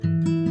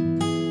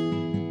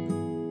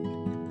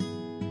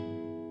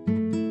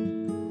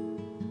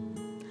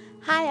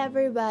Hi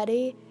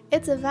everybody,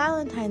 it's a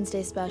Valentine's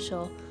Day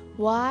special.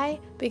 Why?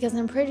 Because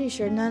I'm pretty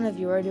sure none of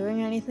you are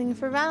doing anything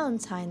for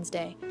Valentine's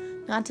Day.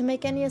 Not to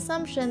make any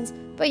assumptions,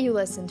 but you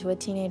listen to a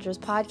teenager's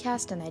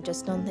podcast and I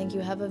just don't think you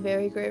have a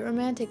very great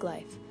romantic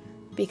life.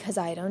 Because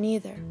I don't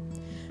either.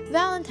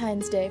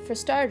 Valentine's Day, for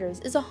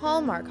starters, is a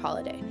Hallmark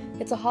holiday.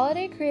 It's a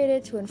holiday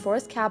created to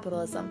enforce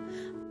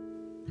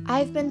capitalism.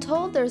 I've been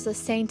told there's a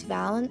Saint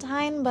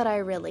Valentine, but I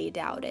really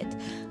doubt it.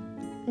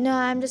 No,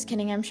 I'm just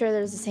kidding. I'm sure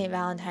there's a St.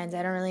 Valentine's.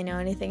 I don't really know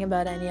anything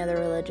about any other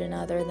religion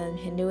other than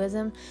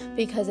Hinduism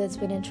because it's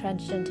been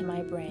entrenched into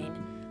my brain.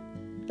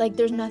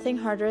 There's nothing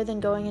harder than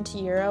going into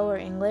Euro or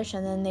English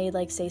and then they,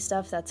 say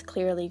stuff that's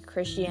clearly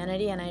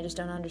Christianity and I just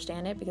don't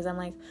understand it because I'm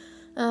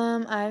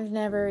I've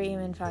never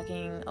even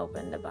fucking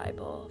opened a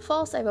Bible.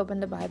 False, I've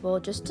opened a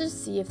Bible just to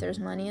see if there's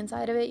money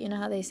inside of it. You know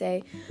how they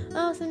say,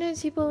 oh,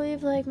 sometimes people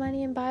leave,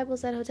 money in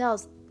Bibles at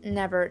hotels.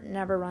 Never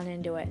run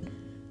into it.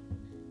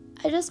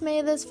 I just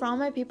made this for all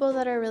my people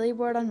that are really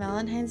bored on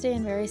Valentine's Day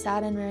and very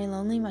sad and very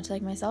lonely, much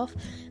like myself,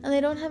 and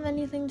they don't have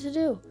anything to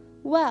do.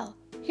 Well,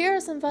 here are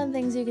some fun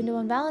things you can do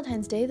on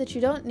Valentine's Day that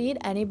you don't need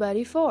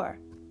anybody for.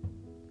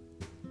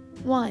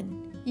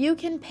 1. You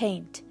can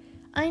paint.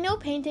 I know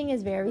painting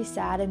is very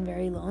sad and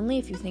very lonely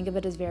if you think of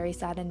it as very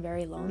sad and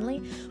very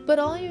lonely, but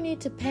all you need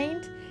to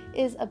paint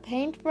is a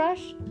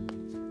paintbrush.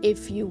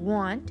 If you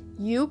want,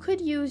 you could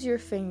use your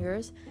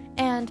fingers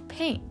and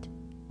paint.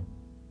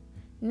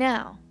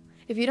 Now,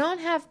 if you don't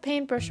have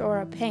paintbrush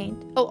or a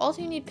paint,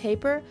 also you need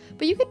paper,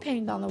 but you could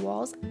paint on the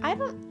walls. I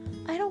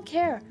don't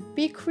care.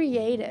 Be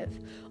creative.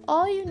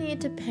 All you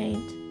need to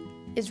paint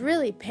is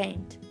really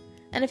paint.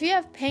 And if you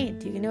have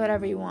paint, you can do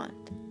whatever you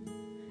want.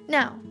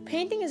 Now,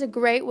 painting is a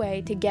great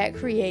way to get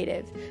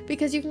creative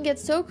because you can get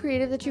so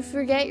creative that you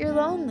forget you're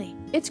lonely.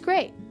 It's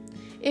great.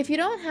 If you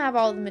don't have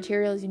all the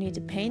materials you need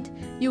to paint,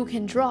 you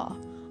can draw.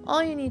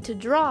 All you need to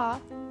draw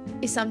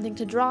is something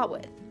to draw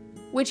with,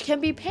 which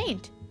can be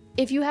paint.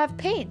 If you have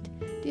paint,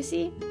 do you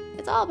see?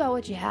 It's all about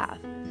what you have.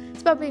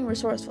 It's about being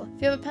resourceful.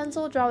 If you have a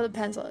pencil, draw with a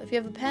pencil. If you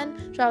have a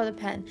pen, draw with a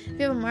pen. If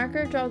you have a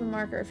marker, draw with a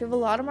marker. If you have a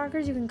lot of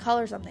markers, you can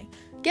color something.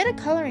 Get a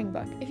coloring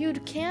book. If you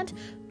can't,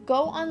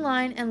 go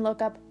online and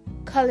look up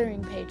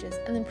coloring pages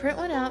and then print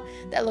one out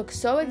that looks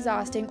so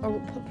exhausting or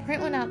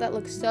print one out that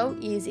looks so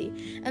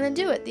easy and then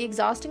do it. The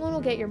exhausting one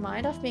will get your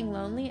mind off being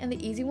lonely and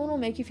the easy one will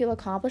make you feel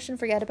accomplished and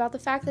forget about the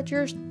fact that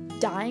you're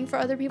dying for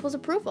other people's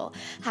approval.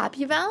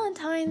 Happy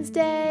Valentine's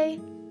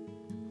Day!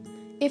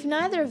 If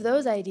neither of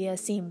those ideas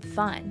seem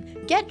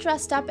fun, get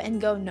dressed up and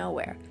go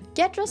nowhere.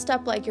 Get dressed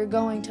up like you're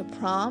going to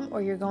prom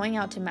or you're going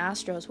out to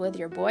Mastro's with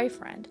your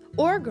boyfriend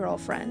or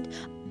girlfriend,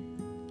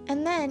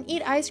 and then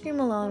eat ice cream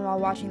alone while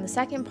watching the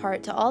second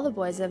part to All the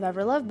Boys I've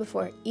Ever Loved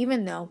Before,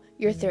 even though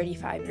you're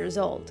 35 years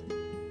old.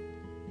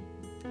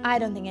 I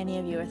don't think any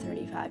of you are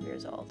 35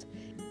 years old.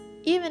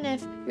 Even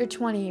if you're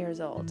 20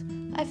 years old,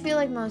 I feel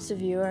like most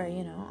of you are,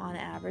 on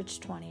average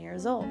 20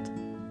 years old.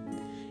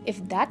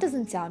 If that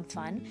doesn't sound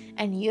fun,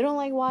 and you don't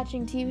like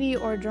watching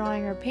TV or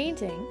drawing or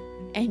painting,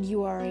 and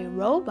you are a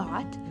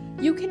robot,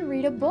 you can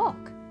read a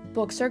book.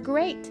 Books are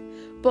great.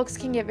 Books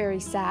can get very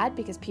sad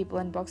because people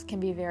in books can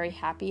be very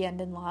happy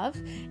and in love,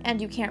 and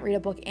you can't read a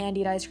book and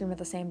eat ice cream at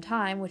the same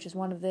time, which is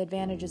one of the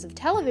advantages of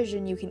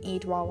television. You can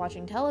eat while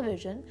watching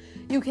television.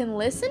 You can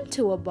listen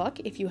to a book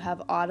if you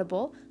have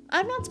Audible.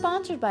 I'm not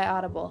sponsored by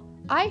Audible.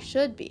 I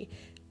should be.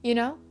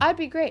 I'd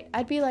be great.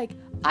 I'd be like,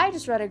 I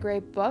just read a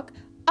great book.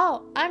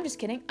 Oh, I'm just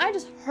kidding. I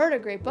just heard a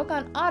great book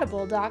on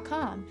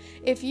audible.com.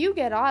 If you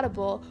get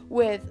Audible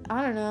with,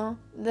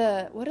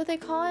 what do they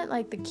call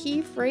it? The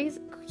key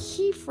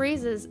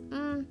phrases,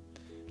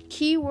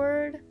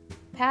 keyword,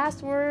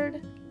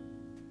 password,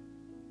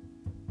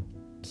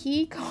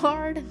 key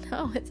card.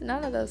 No, it's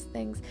none of those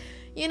things.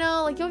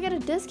 You'll get a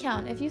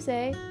discount if you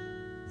say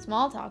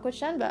small talk with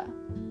Shenba.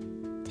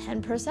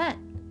 10%.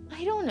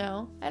 I don't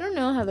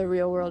know how the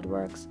real world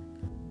works.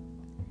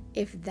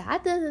 If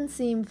that doesn't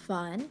seem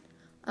fun,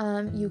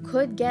 you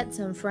could get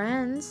some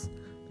friends.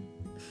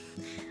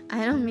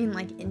 I don't mean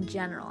in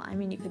general. I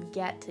mean you could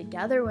get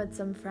together with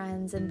some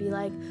friends and be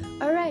like,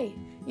 alright,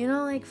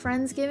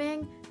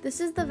 Friendsgiving?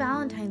 This is the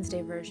Valentine's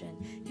Day version.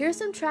 Here's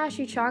some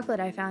trashy chocolate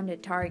I found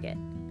at Target.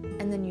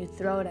 And then you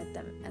throw it at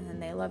them and then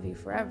they love you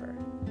forever.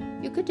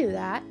 You could do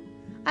that.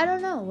 I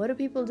don't know. What do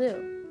people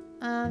do?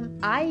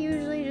 I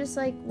usually just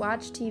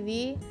watch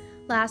TV.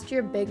 Last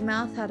year, Big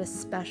Mouth had a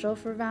special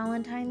for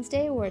Valentine's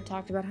Day where it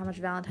talked about how much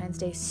Valentine's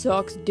Day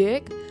sucks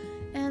dick.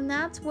 And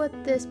that's what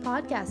this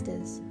podcast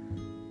is.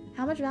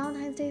 How much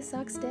Valentine's Day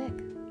sucks dick.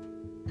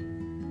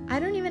 I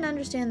don't even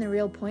understand the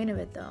real point of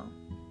it, though.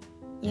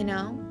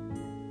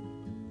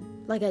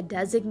 A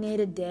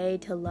designated day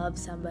to love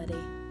somebody.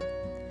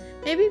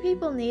 Maybe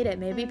people need it.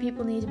 Maybe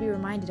people need to be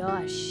reminded,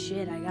 oh,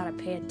 shit, I gotta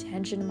pay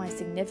attention to my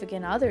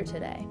significant other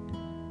today.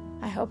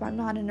 I hope I'm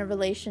not in a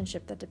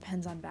relationship that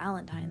depends on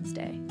Valentine's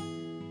Day.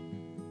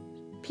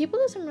 People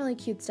do some really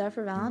cute stuff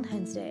for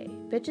Valentine's Day.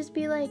 Bitches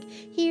be like,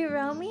 he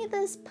wrote me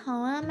this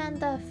poem and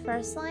the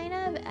first line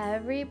of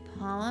every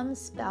poem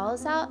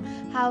spells out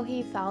how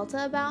he felt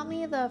about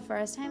me the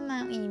first time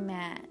that we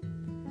met.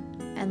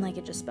 And, like,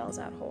 it just spells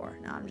out whore.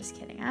 No, I'm just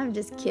kidding. I'm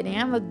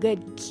a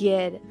good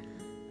kid.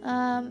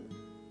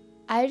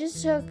 I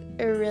just took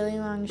a really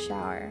long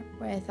shower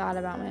where I thought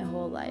about my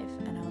whole life,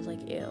 and I was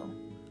like, ew.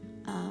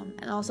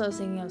 And also I was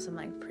thinking of some,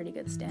 like, pretty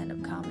good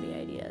stand-up comedy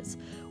ideas,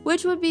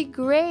 which would be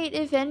great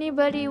if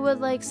anybody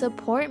would, like,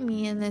 support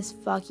me in this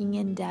fucking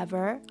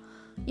endeavor,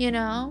 you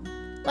know?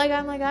 Like,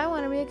 I'm like, I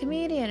want to be a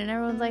comedian, and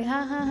everyone's like,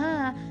 ha, ha,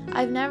 ha.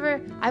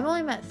 I've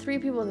only met 3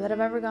 people that have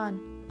ever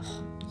gone,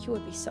 oh, you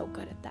would be so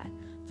good at that.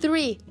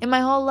 3 in my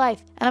whole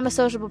life, and I'm a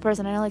sociable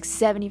person. I know, like,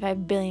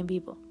 75 billion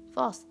people.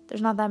 False.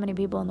 There's not that many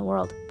people in the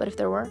world, but if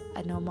there were,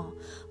 I'd know them all.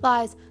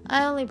 Lies.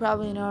 I only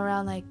probably know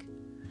around, like,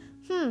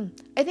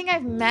 I think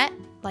I've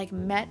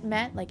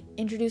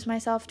introduced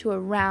myself to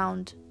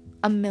around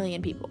 1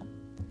 million people.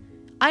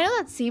 I know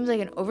that seems like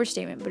an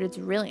overstatement, but it's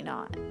really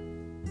not.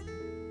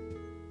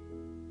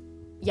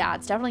 Yeah,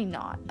 it's definitely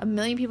not. 1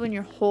 million people in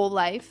your whole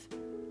life?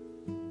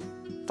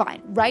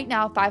 Fine. Right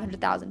now,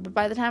 500,000. But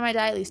by the time I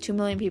die, at least 2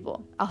 million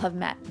people I'll have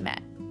met.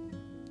 But,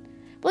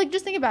 like,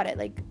 just think about it.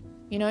 Like,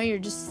 you know, you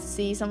just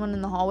see someone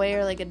in the hallway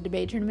or, like, a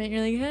debate tournament,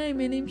 you're like, hey,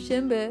 my name's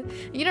Shimba.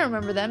 You don't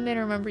remember them, they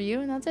don't remember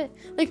you, and that's it.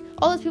 Like,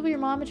 all those people your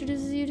mom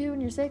introduces you to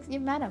when you're 6,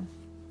 you've met them.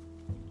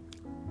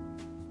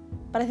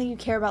 But I think you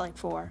care about, like,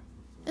 4.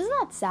 Isn't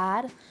that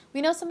sad?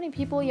 We know so many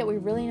people, yet we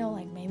really know,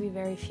 like, maybe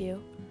very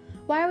few.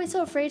 Why are we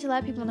so afraid to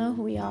let people know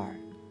who we are?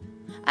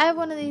 I have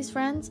one of these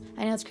friends.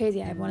 I know it's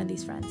crazy, I have one of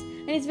these friends.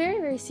 And he's very,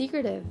 very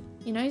secretive.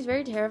 You know, he's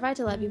very terrified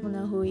to let people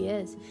know who he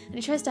is. And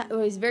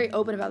he's very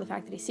open about the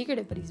fact that he's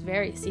secretive, but he's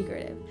very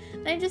secretive.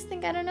 And I just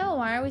think, I don't know,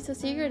 why are we so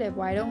secretive?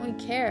 Why don't we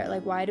care?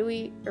 Like, why do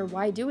we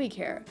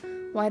care?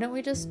 Why don't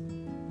we just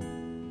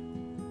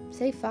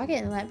say fuck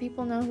it and let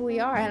people know who we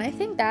are? And I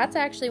think that's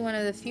actually one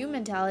of the few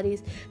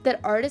mentalities that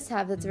artists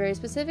have that's very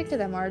specific to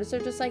them. Artists are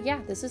just like, yeah,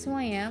 this is who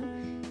I am,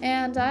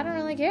 and I don't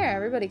really care.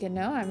 Everybody can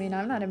know. I mean,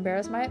 I'm not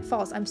embarrassed by it.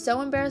 False. I'm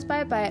so embarrassed by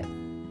it,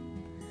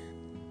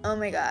 oh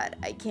my god,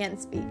 I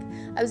can't speak.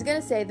 I was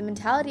gonna say the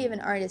mentality of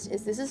an artist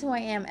is this is who I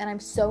am, and I'm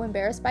so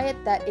embarrassed by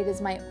it that it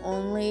is my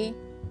only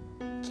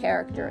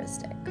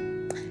characteristic.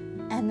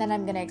 And then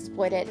I'm gonna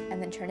exploit it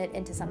and then turn it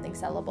into something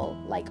sellable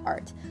like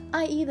art,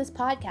 i.e. this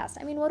podcast.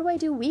 I mean, what do I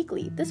do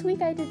weekly? This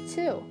week I did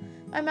 2.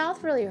 My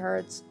mouth really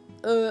hurts.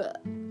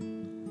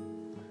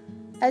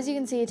 As you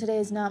can see, today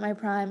is not my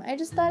prime. I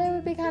just thought it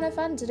would be kind of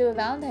fun to do a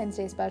Valentine's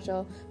Day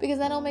special, because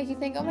then it'll make you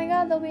think, oh my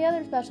god, there'll be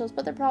other specials,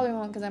 but there probably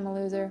won't because I'm a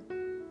loser.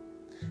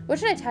 What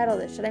should I title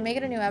this? Should I make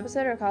it a new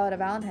episode or call it a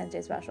Valentine's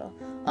Day special?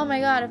 Oh my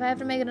god, if I have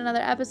to make it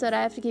another episode,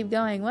 I have to keep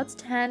going. What's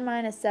 10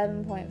 minus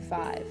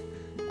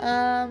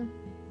 7.5?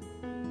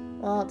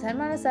 Well, 10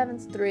 minus 7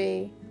 is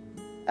 3.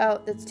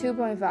 Oh, that's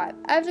 2.5.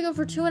 I have to go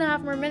for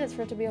 2.5 more minutes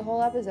for it to be a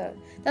whole episode.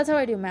 That's how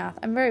I do math.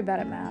 I'm very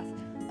bad at math.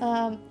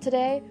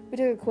 Today, we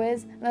took a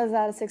quiz, and I was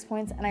out of 6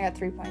 points, and I got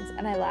 3 points,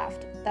 and I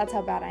laughed. That's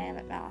how bad I am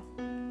at math.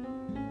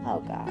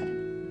 Oh god.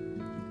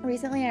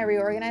 Recently, I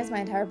reorganized my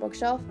entire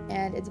bookshelf,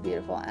 and it's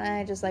beautiful, and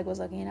I just, like, was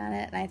looking at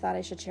it, and I thought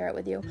I should share it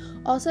with you.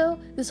 Also,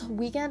 this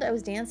weekend, I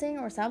was dancing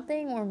or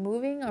something, or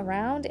moving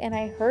around, and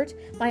I hurt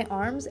my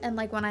arms, and,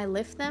 like, when I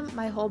lift them,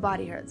 my whole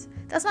body hurts.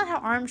 That's not how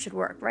arms should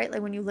work, right?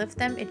 Like, when you lift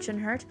them, it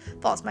shouldn't hurt.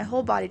 False. My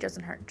whole body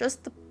doesn't hurt.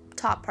 Just the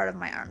top part of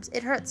my arms.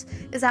 It hurts.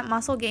 Is that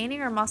muscle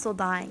gaining or muscle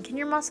dying? Can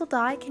your muscle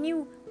die? Can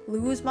you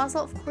lose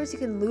muscle? Of course you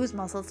can lose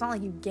muscle. It's not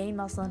like you gain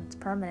muscle and it's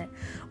permanent.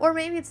 Or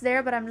maybe it's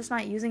there, but I'm just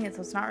not using it, so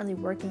it's not really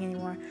working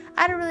anymore.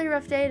 I had a really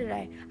rough day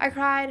today. I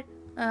cried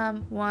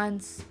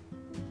once.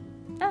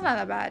 That's not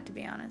that bad, to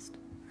be honest.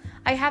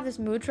 I have this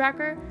mood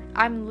tracker.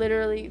 I'm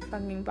literally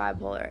fucking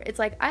bipolar. It's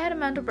like I had a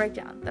mental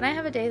breakdown. Then I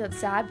have a day that's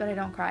sad, but I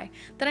don't cry.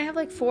 Then I have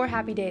like 4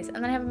 happy days, and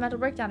then I have a mental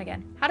breakdown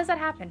again. How does that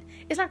happen?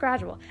 It's not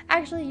gradual.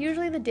 Actually,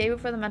 usually the day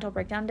before the mental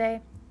breakdown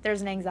day,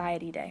 there's an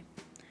anxiety day.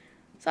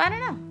 So I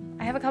don't know.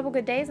 I have a couple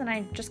good days and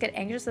I just get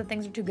anxious that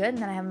things are too good, and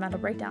then I have a mental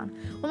breakdown.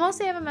 Well,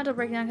 mostly I have a mental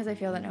breakdown because I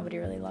feel that nobody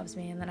really loves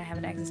me, and then I have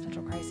an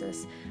existential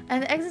crisis.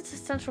 And the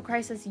existential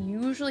crisis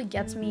usually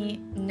gets me,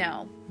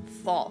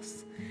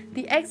 false.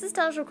 The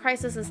existential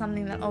crisis is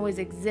something that always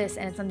exists,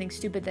 and it's something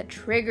stupid that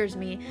triggers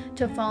me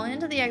to fall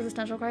into the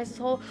existential crisis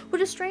hole,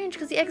 which is strange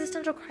because the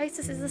existential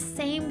crisis is the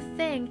same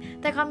thing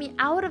that got me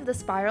out of the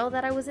spiral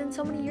that I was in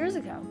so many years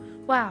ago.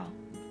 Wow.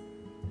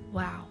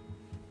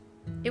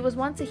 It was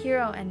once a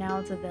hero and now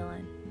it's a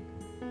villain.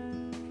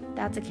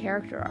 That's a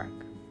character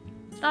arc.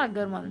 It's not a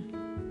good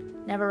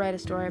one. Never write a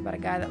story about a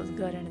guy that was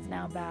good and is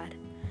now bad.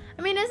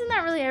 I mean, isn't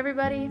that really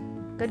everybody?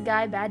 Good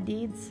guy, bad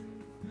deeds?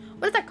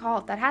 What is that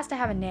called? That has to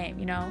have a name,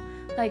 you know?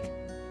 Like,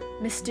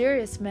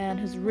 mysterious man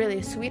who's really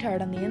a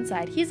sweetheart on the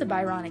inside. He's a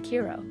Byronic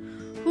hero.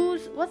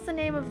 Who's what's the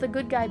name of the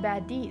good guy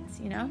bad deeds?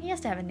 You know, he has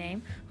to have a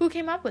name. Who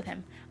came up with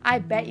him? I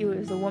bet you it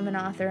was a woman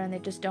author and they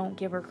just don't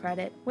give her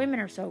credit. Women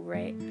are so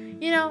great.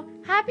 You know,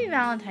 happy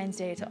Valentine's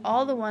Day to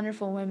all the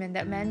wonderful women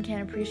that men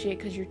can't appreciate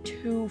because you're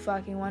too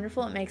fucking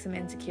wonderful. It makes them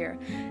insecure.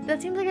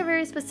 That seems like a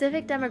very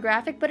specific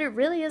demographic, but it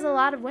really is a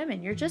lot of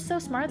women. You're just so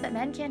smart that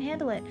men can't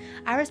handle it.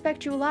 I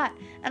respect you a lot.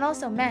 And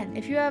also, men,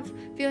 if you have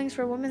feelings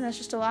for a woman that's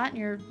just a lot and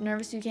you're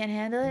nervous you can't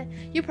handle it,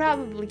 you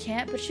probably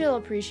can't, but she'll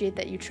appreciate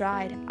that you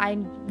tried. I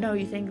know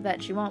you think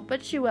that she won't,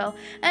 but she will.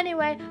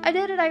 Anyway, I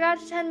did it. I got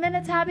to 10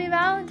 minutes. Happy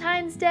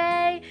Valentine's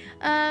Day.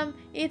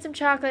 Eat some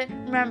chocolate.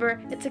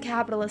 Remember, it's a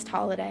capitalist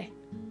holiday.